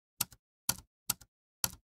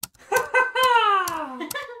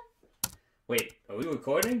Wait, are we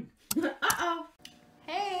recording? Uh-oh.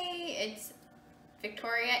 Hey, it's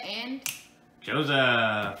Victoria and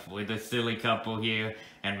Joseph with the silly couple here,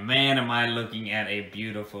 and man, am I looking at a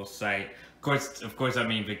beautiful sight. Of course, I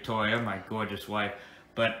mean Victoria, my gorgeous wife,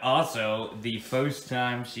 but also the first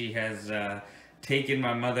time she has taken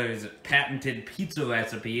my mother's patented pizza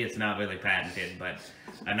recipe. It's not really patented, but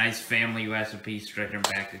a nice family recipe stretching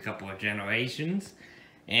back a couple of generations.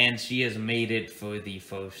 And she has made it for the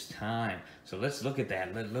first time. So let's look at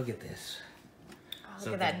that. Look at this.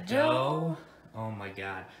 look at that dough. Oh my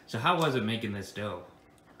god. So how was it making this dough?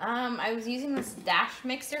 I was using this dash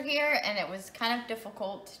mixer here, and it was kind of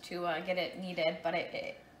difficult to get it kneaded, but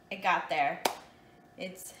it got there.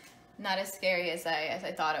 It's not as scary as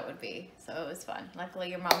I thought it would be, so it was fun. Luckily,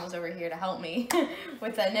 your mom was over here to help me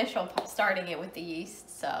with the initial starting it with the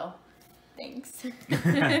yeast, so thanks.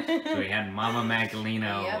 So we had Mama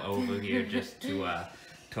Macolino over here just to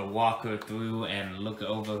walk her through and look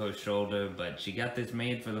over her shoulder, but she got this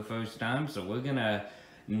made for the first time, so we're gonna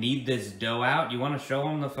knead this dough out. You want to show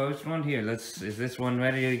them the first one? Here, is this one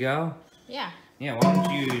ready to go? Yeah. Yeah, why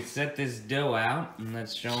don't you set this dough out and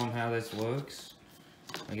let's show them how this works.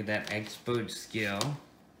 Look at that expert skill.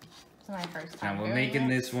 It's my first time. Now we're making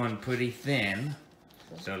this one pretty thin.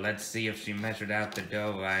 So let's see if she measured out the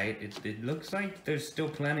dough right. It looks like there's still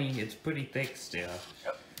plenty. It's pretty thick still.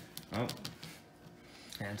 Oh,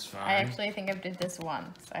 that's fine. I actually think I did this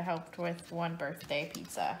once. I helped with one birthday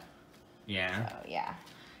pizza. Yeah. So, yeah.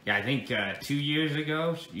 Yeah, I think 2 years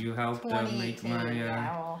ago you helped make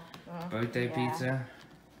my birthday pizza.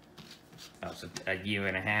 Oh, so a year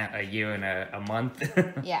and a month.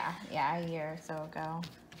 yeah, a year or so ago.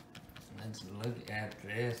 Let's look at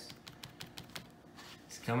this.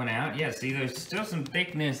 It's coming out. Yeah, see, there's still some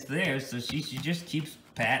thickness there, so she just keeps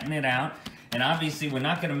patting it out. And obviously, we're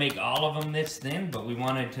not going to make all of them this thin, but we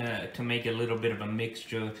wanted to make a little bit of a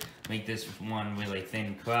mixture, make this one really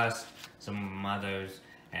thin crust, some others,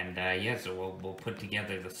 and yeah, so we'll put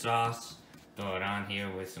together the sauce, throw it on here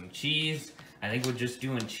with some cheese. I think we're just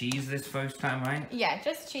doing cheese this first time, right? Yeah,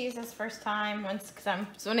 just cheese this first time, because I'm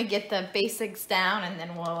just going to get the basics down, and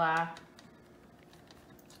then we'll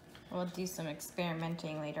do some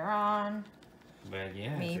experimenting later on. But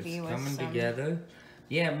yeah, maybe it's with coming some... together.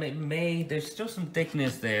 Yeah, there's still some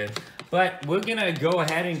thickness there. But we're gonna go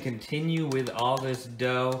ahead and continue with all this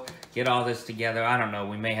dough, get all this together. I don't know,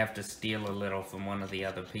 we may have to steal a little from one of the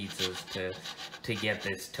other pizzas to get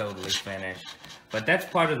this totally finished. But that's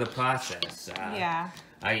part of the process. Yeah.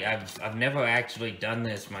 I've never actually done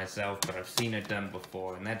this myself, but I've seen it done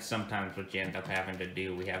before, and that's sometimes what you end up having to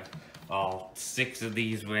do. We have all 6 of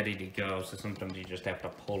these ready to go, so sometimes you just have to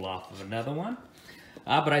pull off of another one.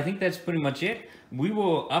 But I think that's pretty much it. We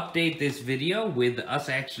will update this video with us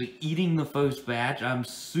actually eating the first batch. I'm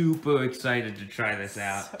super excited to try this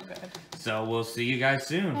out. So good. So we'll see you guys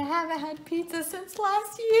soon. I haven't had pizza since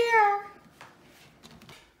last year.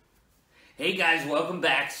 Hey guys, welcome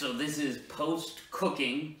back. So this is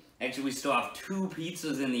post-cooking. Actually, we still have 2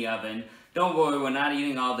 pizzas in the oven. Don't worry, we're not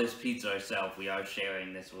eating all this pizza ourselves. We are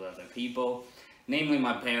sharing this with other people, namely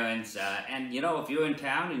my parents. And you know, if you're in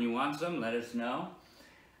town and you want some, let us know,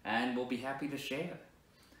 and we'll be happy to share.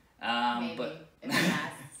 Maybe, but if it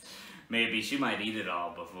lasts. maybe she might eat it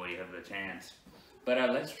all before you have the chance. But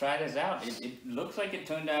let's try this out. It looks like it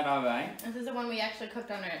turned out all right. This is the one we actually cooked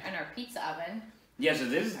in our pizza oven. Yeah, so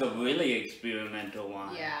this is the really experimental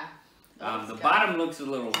one. Yeah. The bottom looks a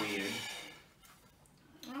little weird.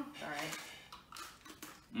 Oh, alright.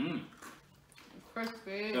 Mmm.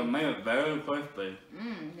 Crispy. It made it very crispy.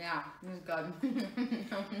 Yeah, this is good.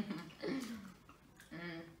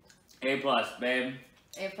 A+, babe.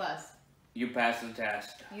 A+. You passed the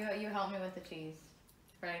test. You helped me with the cheese.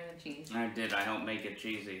 Spreading the cheese. I did. I helped make it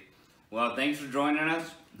cheesy. Well, thanks for joining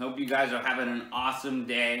us. Hope you guys are having an awesome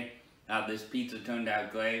day. This pizza turned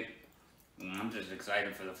out great. I'm just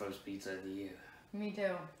excited for the first pizza of the year. Me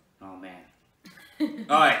too. Oh, man.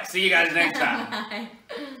 Alright, see you guys next time. Bye.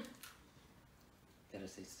 Gotta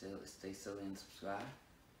stay silly and subscribe.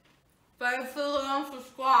 Stay silly and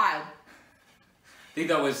subscribe. I think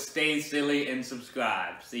that was stay silly and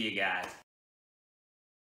subscribe. See you guys.